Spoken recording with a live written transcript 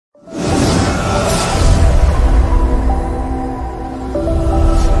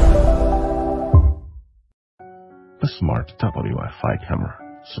smart WiFi camera.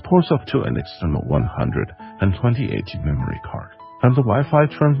 Supports up to an external 128 memory card, and the Wi-Fi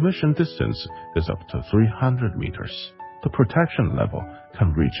transmission distance is up to 300 meters. The protection level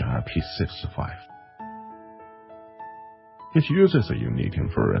can reach IP65. It uses a unique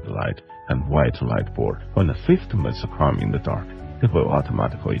infrared light and white light board. When the thief commits a crime in the dark, it will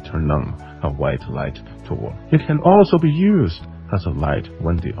automatically turn on a white light tool. It can also be used as a light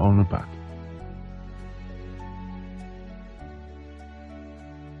when the owner back.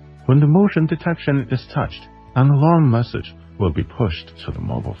 When the motion detection is touched, an alarm message will be pushed to the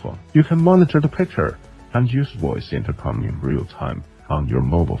mobile phone. You can monitor the picture and use voice intercom in real time on your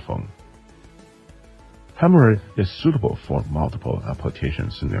mobile phone. Camera is suitable for multiple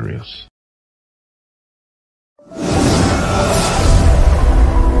application scenarios.